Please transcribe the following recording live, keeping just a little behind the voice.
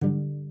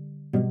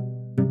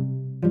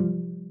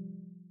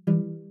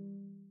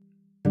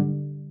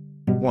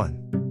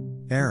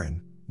1.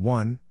 Aaron.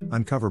 1.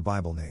 Uncover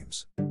Bible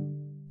names.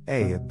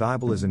 A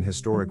Bible is an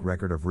historic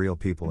record of real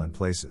people and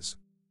places.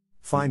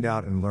 Find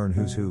out and learn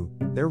who's who,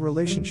 their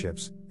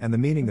relationships, and the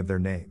meaning of their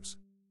names.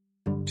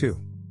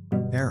 2.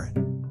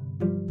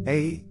 Aaron.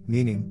 A.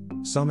 Meaning.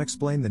 Some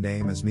explain the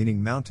name as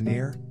meaning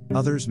mountaineer,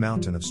 others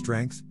mountain of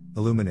strength,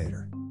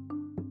 illuminator.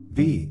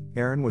 B.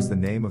 Aaron was the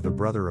name of the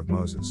brother of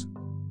Moses.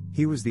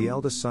 He was the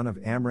eldest son of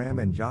Amram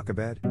and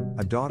Jochebed,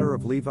 a daughter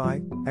of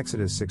Levi,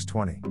 Exodus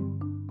 6:20.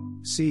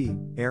 C.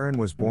 Aaron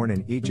was born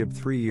in Egypt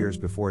 3 years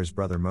before his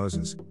brother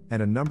Moses,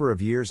 and a number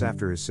of years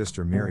after his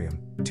sister Miriam,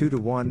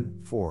 2-1,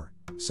 4,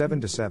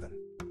 7-7.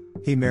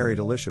 He married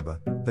Elisheba,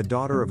 the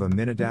daughter of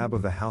Amminadab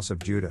of the house of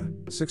Judah,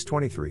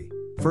 6:23,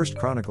 1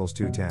 Chronicles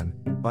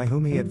 2:10, by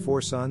whom he had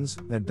 4 sons,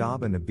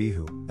 Nadab and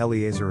Abihu,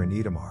 Eleazar and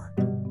Itamar.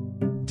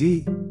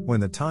 D. When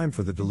the time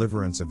for the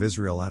deliverance of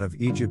Israel out of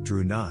Egypt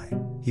drew nigh,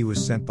 he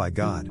was sent by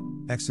God,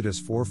 Exodus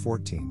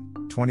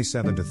 4:14,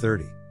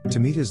 27-30, to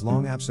meet his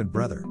long-absent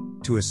brother,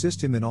 to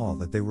assist him in all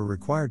that they were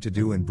required to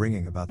do in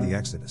bringing about the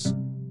Exodus.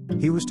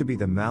 He was to be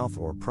the mouth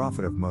or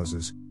prophet of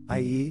Moses,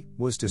 i.e.,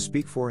 was to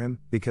speak for him,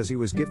 because he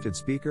was gifted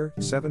speaker,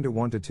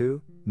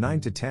 7-1-2,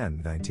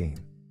 9-10, 19.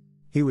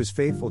 He was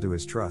faithful to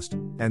his trust,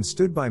 and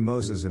stood by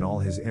Moses in all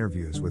his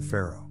interviews with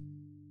Pharaoh.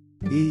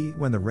 E.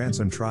 When the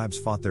ransomed tribes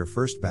fought their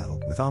first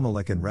battle with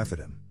Amalek and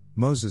Rephidim,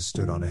 Moses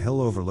stood on a hill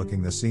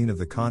overlooking the scene of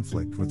the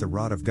conflict with the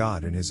rod of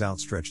God in his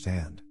outstretched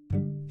hand.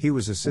 He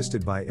was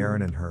assisted by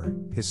Aaron and Hur,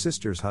 his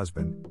sister's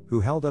husband, who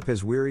held up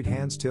his wearied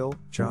hands till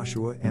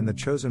Joshua and the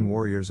chosen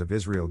warriors of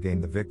Israel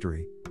gained the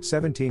victory,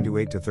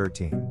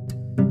 17-8-13.